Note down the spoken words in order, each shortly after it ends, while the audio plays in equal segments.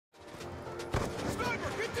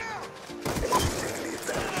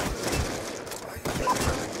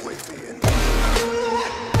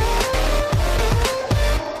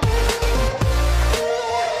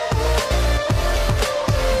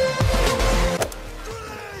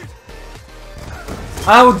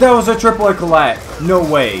Oh, that was a triple collat. No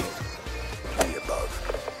way.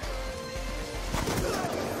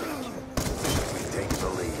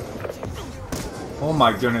 Oh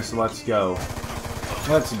my goodness, let's go.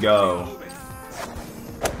 Let's go.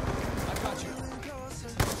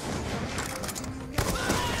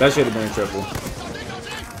 That should have been a triple.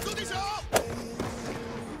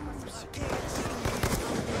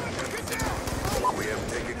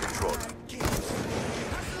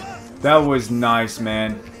 That was nice,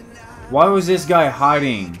 man. Why was this guy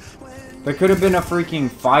hiding? That could have been a freaking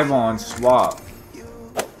 5-on swap.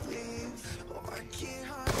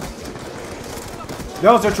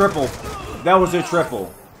 That was a triple. That was a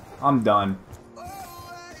triple. I'm done.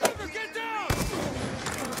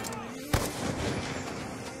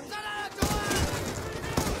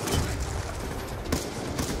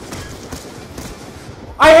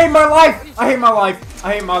 I hate my life! I hate my life!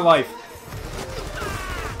 I hate my life!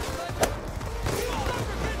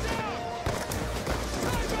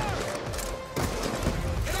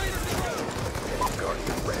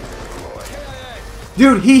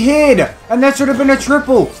 Dude, he hid! And that should have been a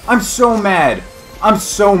triple! I'm so mad! I'm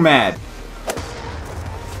so mad!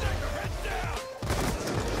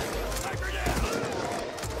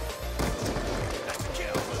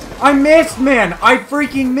 I missed, man! I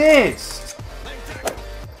freaking missed!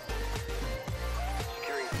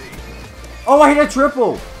 Oh, I hit a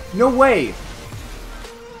triple! No way!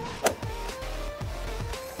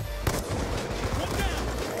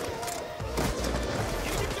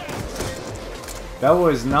 That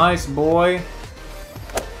was nice, boy.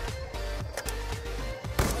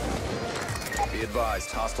 Be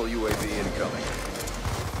advised, hostile UAV incoming.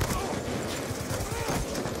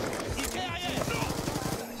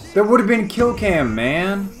 That would have been kill cam,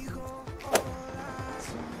 man.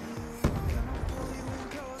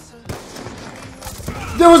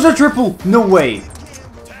 There was a triple! No way!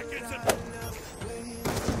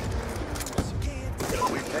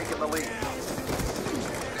 We've taken the lead.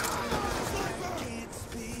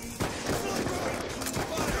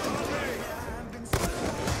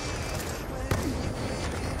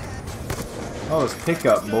 Oh, it's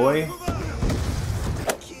pickup, boy.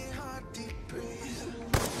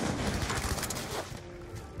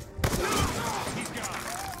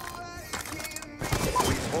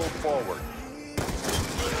 We pull forward.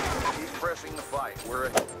 Keep pressing the fight. We're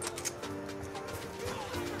ahead.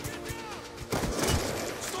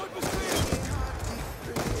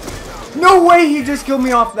 No way he just killed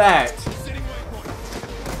me off that!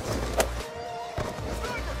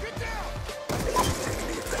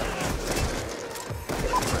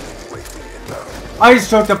 I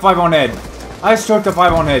just took the 5-on head. I just took the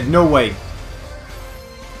 5-on head. No way.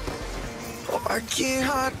 I can't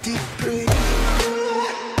hardly breathe.